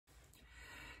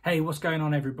Hey, what's going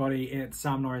on everybody? It's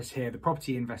Sam Norris here, the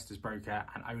property investors broker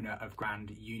and owner of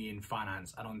Grand Union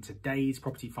Finance. And on today's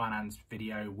property finance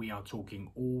video, we are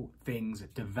talking all things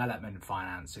development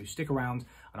finance. So stick around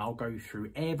and I'll go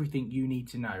through everything you need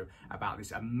to know about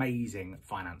this amazing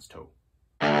finance tool.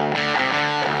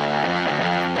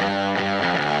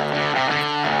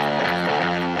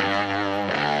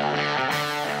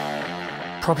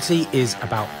 Property is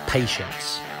about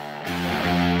patience.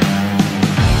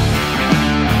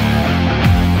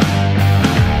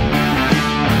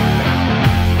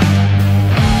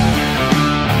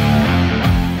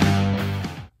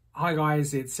 Hi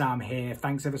guys, it's Sam here.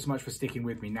 Thanks ever so much for sticking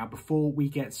with me. Now, before we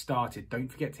get started, don't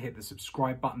forget to hit the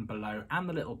subscribe button below and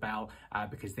the little bell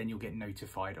because then you'll get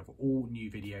notified of all new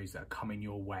videos that are coming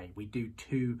your way. We do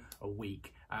 2 a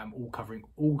week, all covering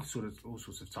all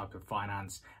sorts of type of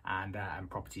finance and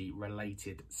property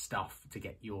related stuff to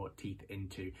get your teeth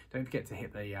into. Don't forget to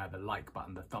hit the like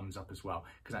button, the thumbs up as well,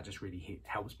 because that just really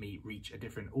helps me reach a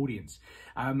different audience.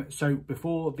 So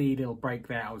before the little break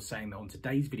there, I was saying that on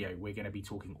today's video, we're going to be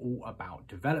talking all about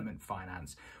development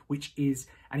finance, which is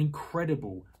an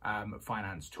incredible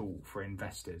finance tool for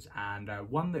investors and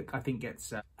one that I think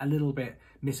gets a little bit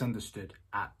misunderstood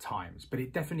at times, but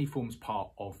it definitely forms part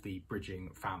of the bridging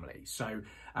family. So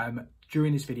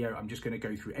during this video, I'm just going to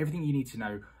go through everything you need to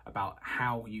know about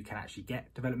how you can actually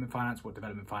get development finance, what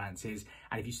development finance is.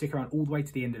 And if you stick around all the way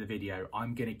to the end of the video,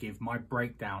 I'm going to give my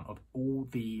breakdown of all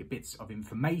the bits of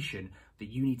information that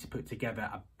you need to put together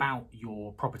about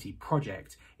your property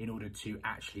project in order to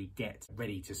actually get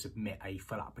ready to submit a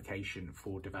full application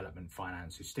for development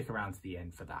finance. So stick around to the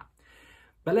end for that.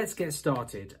 But let's get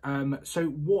started. So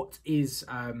what is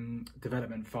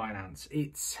development finance?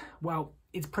 It's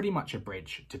pretty much a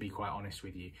bridge, to be quite honest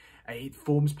with you. It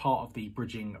forms part of the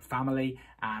bridging family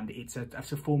and it's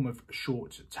a form of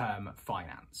short-term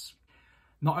finance.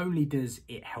 Not only does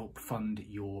it help fund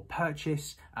your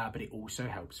purchase, but it also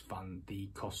helps fund the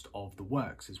cost of the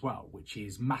works as well, which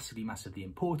is massively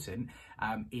important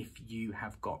if you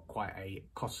have got quite a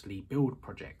costly build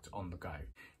project on the go.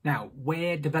 Now,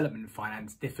 where development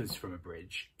finance differs from a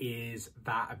bridge is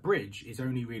that a bridge is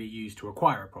only really used to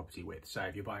acquire a property with. So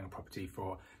if you're buying a property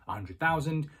for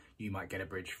 100,000, you might get a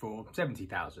bridge for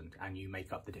 70,000 and you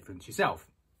make up the difference yourself.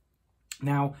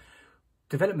 Now,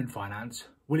 development finance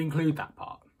will include that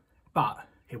part, but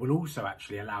it will also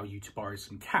actually allow you to borrow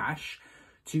some cash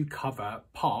to cover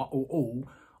part or all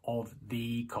of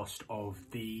the cost of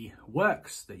the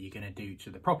works that you're going to do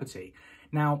to the property.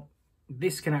 Now,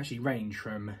 this can actually range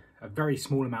from a very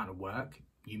small amount of work.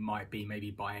 You might be maybe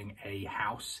buying a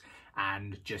house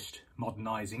and just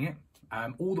modernising it,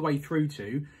 all the way through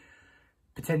to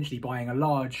potentially buying a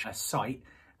large site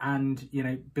and, you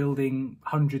know, building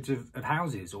hundreds of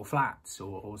houses or flats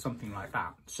or something like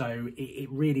that. So it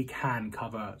really can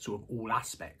cover sort of all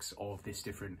aspects of these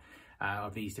different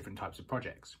types of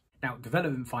projects. Now,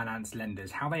 development finance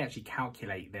lenders, how they actually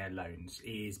calculate their loans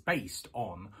is based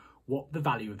on what the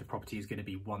value of the property is going to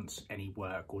be once any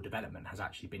work or development has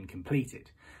actually been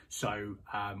completed. So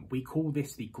we call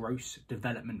this the gross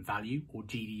development value, or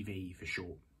GDV for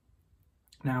short.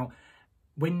 Now,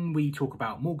 when we talk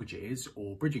about mortgages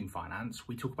or bridging finance,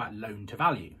 we talk about loan to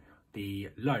value, the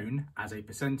loan as a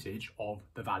percentage of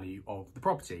the value of the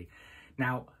property.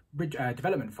 Now,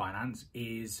 development finance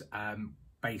is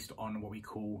based on what we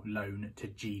call loan to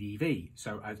GDV,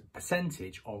 so a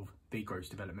percentage of the gross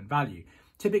development value.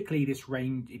 Typically,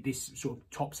 this sort of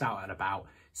tops out at about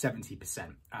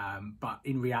 70%, but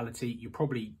in reality, you're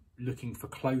probably looking for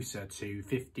closer to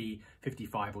 50,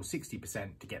 55 or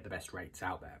 60% to get the best rates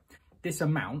out there. This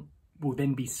amount will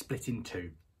then be split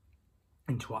into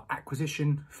our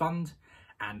acquisition fund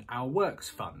and our works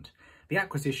fund. The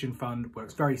acquisition fund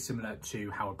works very similar to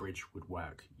how a bridge would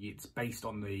work. It's based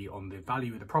on the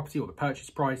value of the property or the purchase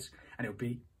price, and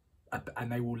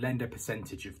and they will lend a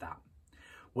percentage of that.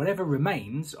 Whatever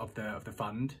remains of the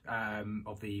fund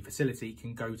of the facility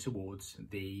can go towards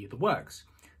the works.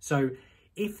 So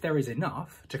if there is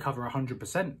enough to cover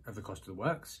 100% of the cost of the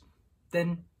works,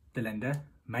 then the lender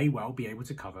may well be able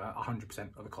to cover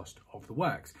 100% of the cost of the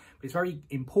works. But it's very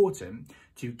important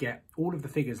to get all of the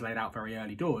figures laid out very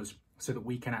early doors so that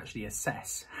we can actually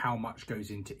assess how much goes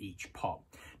into each pot.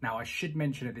 Now, I should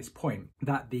mention at this point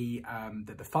that the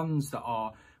funds that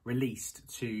are released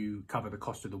to cover the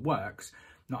cost of the works,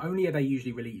 not only are they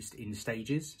usually released in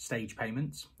stage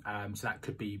payments, so that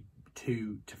could be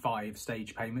 2 to 5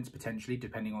 stage payments potentially,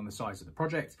 depending on the size of the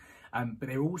project, but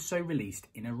they're also released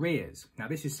in arrears. Now,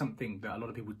 this is something that a lot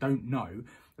of people don't know.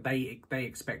 They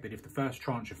expect that if the first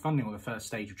tranche of funding or the first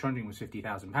stage of funding was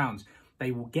 £50,000,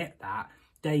 they will get that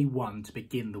day one to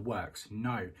begin the works.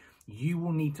 No, you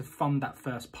will need to fund that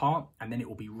first part, and then it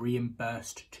will be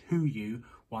reimbursed to you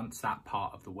once that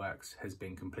part of the works has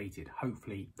been completed.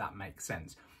 Hopefully that makes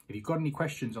sense. If you've got any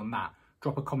questions on that,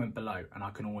 drop a comment below and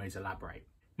I can always elaborate.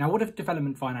 Now, what do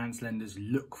development finance lenders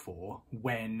look for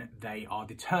when they are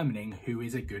determining who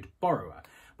is a good borrower?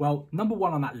 Well, number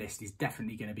one on that list is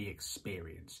definitely going to be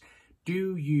experience.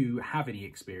 Do you have any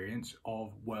experience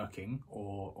of working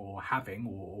or having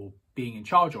or being in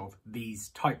charge of these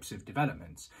types of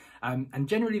developments? And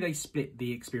generally they split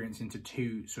the experience into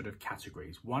two sort of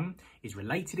categories. One is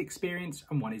related experience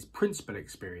and one is principal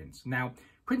experience. Now,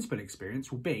 principal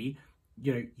experience will be,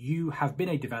 you have been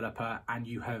a developer and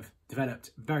you have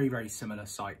developed very, very similar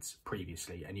sites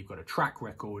previously, and you've got a track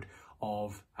record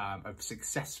of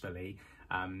successfully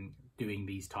doing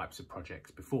these types of projects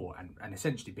before, and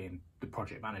essentially being the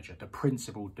project manager, the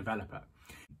principal developer.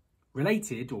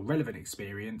 Related or relevant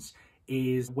experience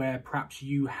is where perhaps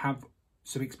you have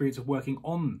some experience of working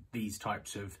on these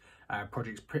types of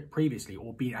projects previously,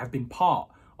 or have been part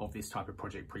of this type of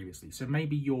project previously. So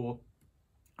maybe you're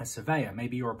a surveyor,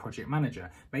 maybe you're a project manager,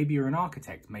 maybe you're an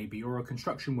architect, maybe you're a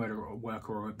construction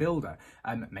worker or a builder,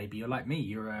 maybe you're like me,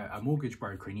 you're a mortgage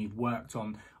broker and you've worked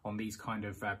on these kind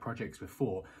of projects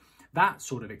before. That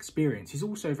sort of experience is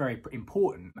also very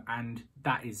important, and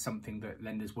that is something that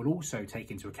lenders will also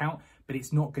take into account, but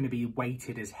it's not going to be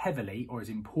weighted as heavily or as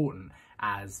important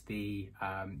as the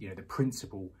the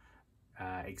principal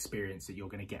experience that you're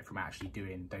going to get from actually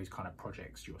doing those kind of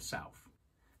projects yourself.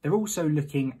 They're also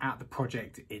looking at the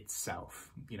project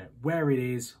itself, where it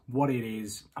is,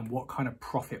 and what kind of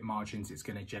profit margins it's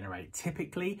going to generate.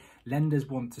 Typically, lenders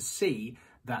want to see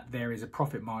that there is a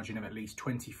profit margin of at least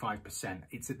 25%.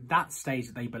 It's at that stage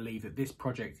that they believe that this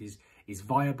project is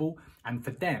viable, and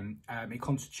for them, it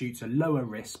constitutes a lower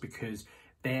risk because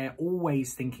they're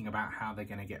always thinking about how they're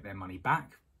going to get their money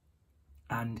back.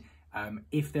 And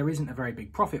if there isn't a very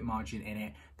big profit margin in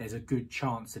it, there's a good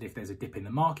chance that if there's a dip in the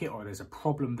market or there's a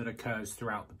problem that occurs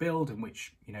throughout the build, in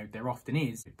which there often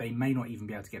is, they may not even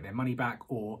be able to get their money back,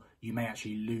 or you may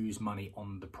actually lose money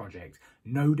on the project.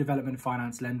 No development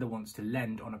finance lender wants to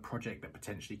lend on a project that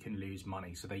potentially can lose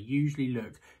money, so they usually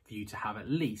look for you to have at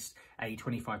least a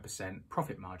 25%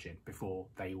 profit margin before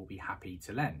they will be happy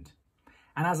to lend.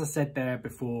 And as I said there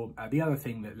before, the other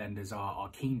thing that lenders are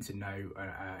keen to know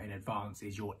in advance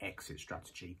is your exit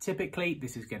strategy. Typically,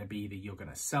 this is going to be that you're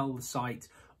going to sell the site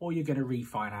or you're going to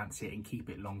refinance it and keep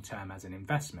it long-term as an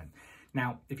investment.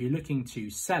 Now, if you're looking to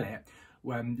sell it,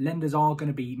 lenders are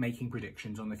going to be making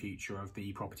predictions on the future of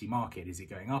the property market. Is it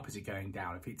going up? Is it going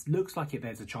down? If it looks like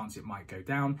there's a chance it might go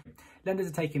down, lenders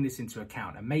are taking this into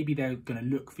account, and maybe they're going to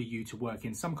look for you to work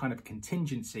in some kind of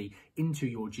contingency into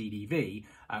your GDV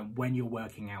when you're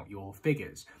working out your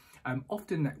figures.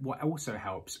 Often what also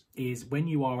helps is when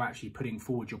you are actually putting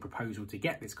forward your proposal to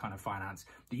get this kind of finance,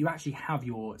 that you actually have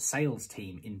your sales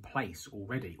team in place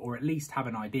already, or at least have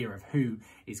an idea of who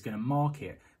is going to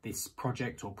market this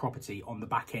project or property on the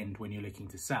back end when you're looking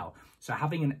to sell. So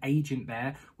having an agent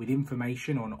there with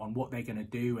information on what they're going to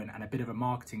do and a bit of a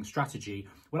marketing strategy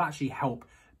will actually help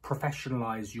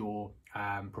professionalize your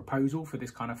proposal for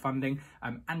this kind of funding.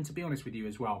 And to be honest with you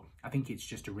as well, I think it's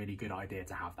just a really good idea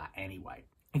to have that anyway.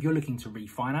 If you're looking to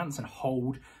refinance and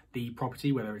hold the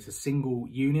property, whether it's a single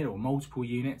unit or multiple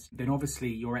units, then obviously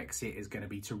your exit is going to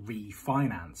be to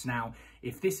refinance. Now,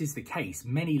 if this is the case,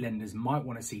 many lenders might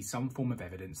want to see some form of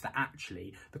evidence that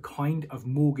actually the kind of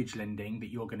mortgage lending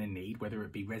that you're going to need, whether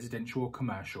it be residential or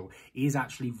commercial, is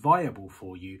actually viable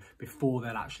for you before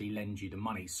they'll actually lend you the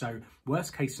money. So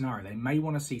worst case scenario, they may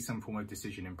want to see some form of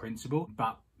decision in principle,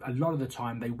 but a lot of the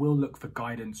time they will look for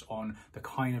guidance on the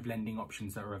kind of lending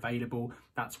options that are available.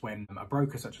 That's when a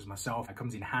broker such as myself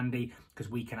comes in handy, because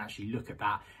we can actually look at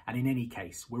that. And in any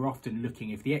case, we're often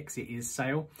looking, if the exit is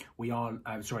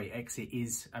exit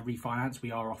is a refinance,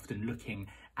 we are often looking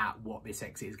at what this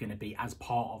exit is going to be as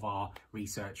part of our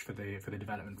research for the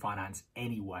development finance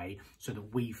anyway, so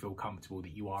that we feel comfortable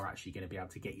that you are actually going to be able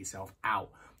to get yourself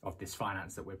out of this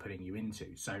finance that we're putting you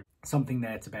into. So something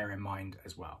there to bear in mind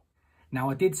as well. Now,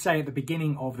 I did say at the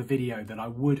beginning of the video that I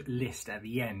would list at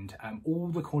the end all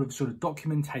the sort of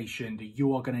documentation that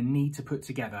you are going to need to put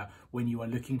together when you are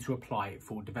looking to apply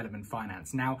for development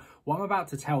finance. Now, what I'm about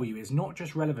to tell you is not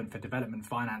just relevant for development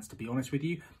finance, to be honest with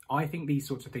you. I think these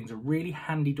sorts of things are really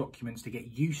handy documents to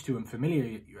get used to and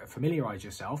familiarize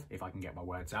yourself, if I can get my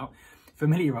words out,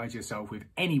 familiarize yourself with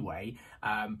anyway,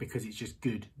 because it's just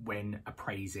good when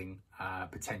appraising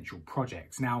potential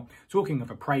projects. Now, talking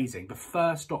of appraising, the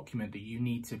first document that you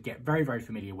need to get very, very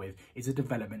familiar with is a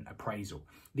development appraisal.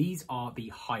 These are the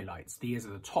highlights. These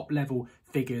are the top level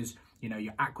figures you know,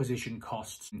 your acquisition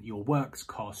costs, your works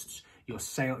costs, your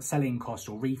selling costs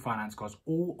or refinance costs,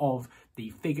 all of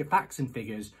the facts and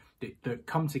figures that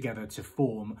come together to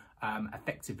form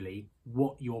effectively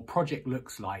what your project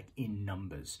looks like in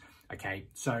numbers. Okay,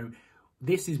 so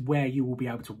this is where you will be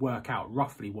able to work out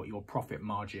roughly what your profit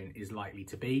margin is likely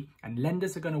to be, and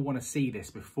lenders are going to want to see this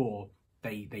before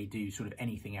they do sort of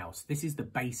anything else. This is the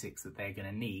basics that they're going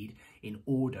to need in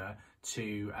order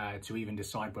to even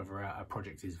decide whether a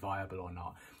project is viable or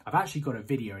not. I've actually got a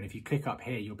video, and if you click up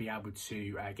here, you'll be able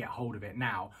to get hold of it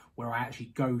now, where I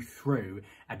actually go through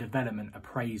a development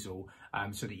appraisal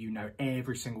so that you know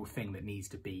every single thing that needs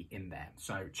to be in there.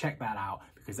 So check that out,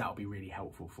 because that'll be really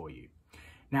helpful for you.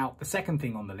 Now, the second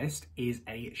thing on the list is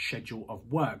a schedule of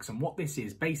works. And what this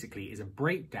is basically is a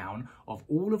breakdown of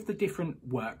all of the different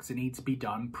works that need to be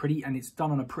done and it's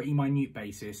done on a pretty minute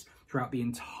basis throughout the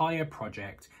entire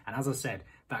project. And as I said,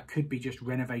 that could be just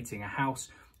renovating a house,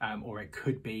 or it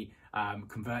could be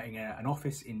converting an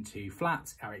office into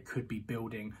flats, or it could be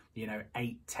building, you know,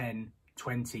 8, 10,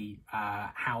 20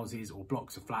 houses or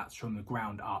blocks of flats from the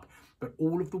ground up. But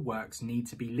all of the works need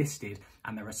to be listed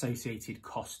and their associated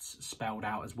costs spelled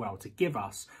out as well, to give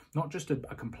us not just a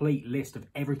complete list of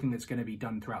everything that's going to be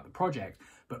done throughout the project,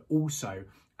 but also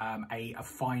a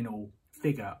final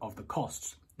figure of the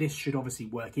costs. This should obviously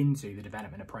work into the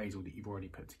development appraisal that you've already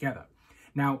put together.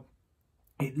 Now,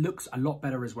 it looks a lot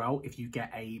better as well if you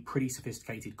get a pretty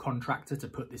sophisticated contractor to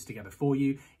put this together for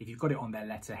you. If you've got it on their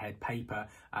letterhead paper,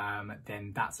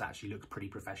 then that's actually looks pretty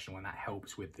professional, and that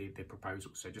helps with the proposal.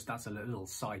 So just that's a little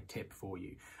side tip for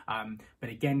you.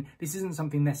 But again, this isn't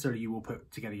something necessarily you will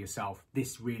put together yourself.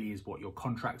 This really is what your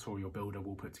contractor or your builder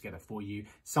will put together for you.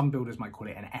 Some builders might call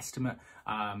it an estimate,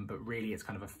 but really it's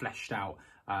kind of a fleshed out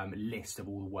list of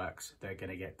all the works that are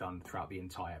going to get done throughout the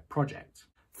entire project.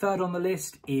 Third on the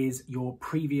list is your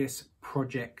previous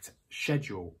project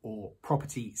schedule, or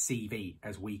property CV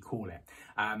as we call it.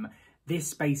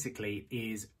 This basically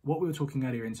is what we were talking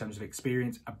earlier in terms of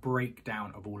experience, a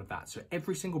breakdown of all of that. So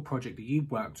every single project that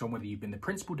you've worked on, whether you've been the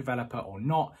principal developer or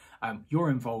not, your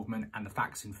involvement and the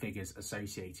facts and figures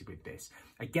associated with this.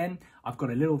 Again, I've got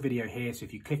a little video here, so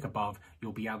if you click above,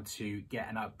 you'll be able to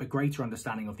get a greater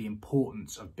understanding of the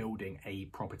importance of building a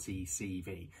property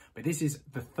CV. But this is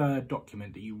the third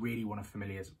document that you really want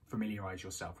to familiarize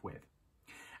yourself with.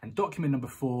 And document number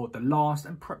 4, the last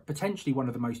and potentially one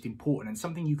of the most important, and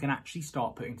something you can actually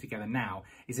start putting together now,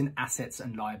 is an assets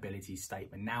and liabilities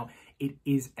statement. Now, it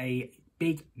is a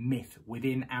big myth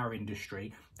within our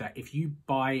industry that if you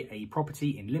buy a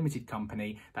property in limited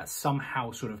company, that somehow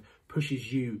sort of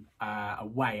pushes you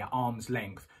away at arm's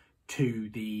length to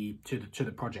the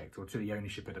project or to the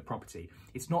ownership of the property.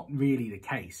 It's not really the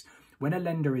case. When a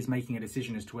lender is making a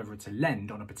decision as to whether to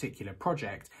lend on a particular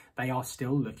project, they are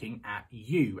still looking at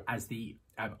you as the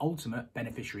ultimate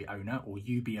beneficiary owner, or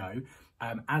UBO,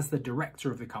 as the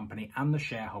director of the company and the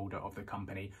shareholder of the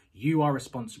company. You are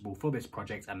responsible for this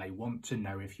project, and they want to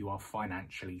know if you are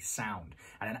financially sound.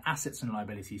 And an assets and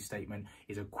liabilities statement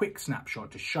is a quick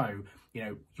snapshot to show, you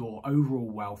know, your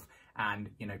overall wealth and,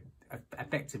 you know,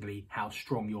 effectively how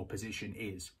strong your position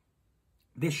is.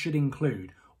 This should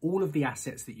include all of the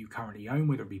assets that you currently own,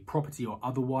 whether it be property or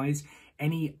otherwise,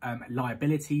 any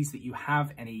liabilities that you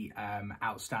have, any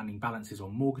outstanding balances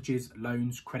on mortgages,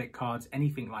 loans, credit cards,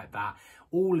 anything like that,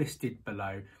 all listed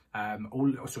below,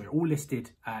 all listed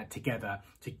together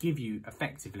to give you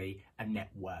effectively a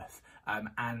net worth.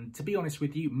 And to be honest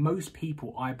with you, most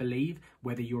people, I believe,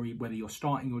 whether you're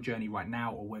starting your journey right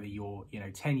now or whether you're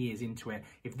 10 years into it,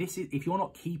 if you're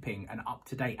not keeping an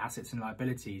up-to-date assets and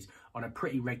liabilities on a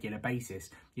pretty regular basis,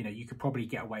 you could probably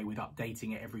get away with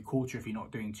updating it every quarter if you're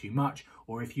not doing too much,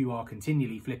 or if you are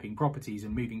continually flipping properties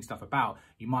and moving stuff about,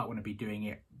 you might want to be doing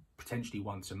it potentially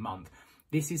once a month.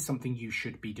 This is something you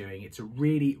should be doing. It's a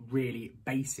really, really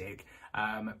basic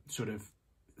sort of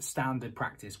standard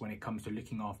practice when it comes to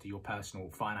looking after your personal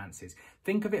finances.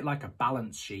 Think of it like a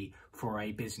balance sheet for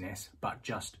a business, but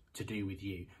just to do with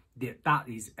you. That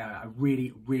is a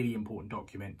really, really important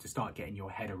document to start getting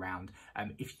your head around.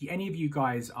 If any of you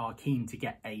guys are keen to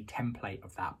get a template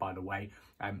of that, by the way,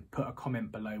 put a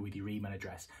comment below with your email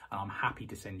address, and I'm happy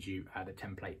to send you the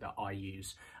template that I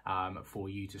use for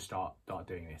you to start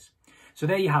doing this. So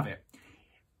there you have it.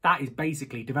 That is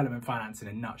basically development finance in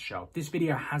a nutshell. This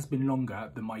video has been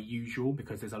longer than my usual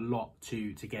because there's a lot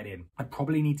to get in. I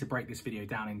probably need to break this video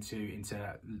down into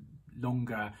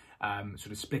longer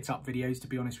sort of split up videos, to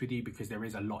be honest with you, because there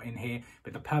is a lot in here.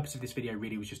 But the purpose of this video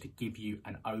really was just to give you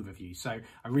an overview. So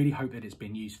I really hope that it's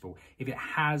been useful. If it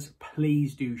has,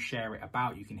 please do share it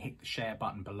about. You can hit the share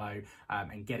button below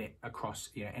and get it across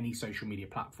any social media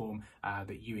platform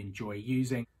that you enjoy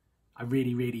using. I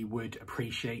really would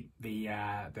appreciate the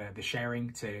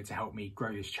sharing to help me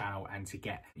grow this channel and to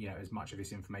get as much of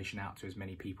this information out to as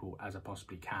many people as I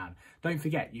possibly can. Don't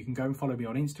forget, you can go and follow me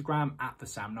on Instagram at the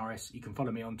Sam Norris. You can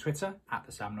follow me on Twitter at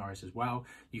the Sam Norris as well.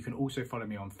 You can also follow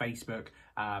me on Facebook,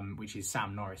 which is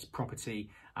Sam Norris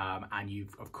Property, and you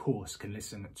of course can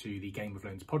listen to the Game of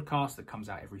Loans podcast that comes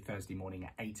out every Thursday morning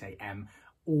at 8 AM.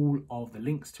 All of the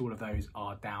links to all of those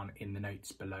are down in the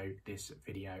notes below this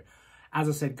video. As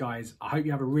I said, guys, I hope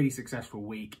you have a really successful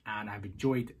week and have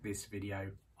enjoyed this video.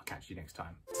 I'll catch you next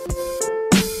time.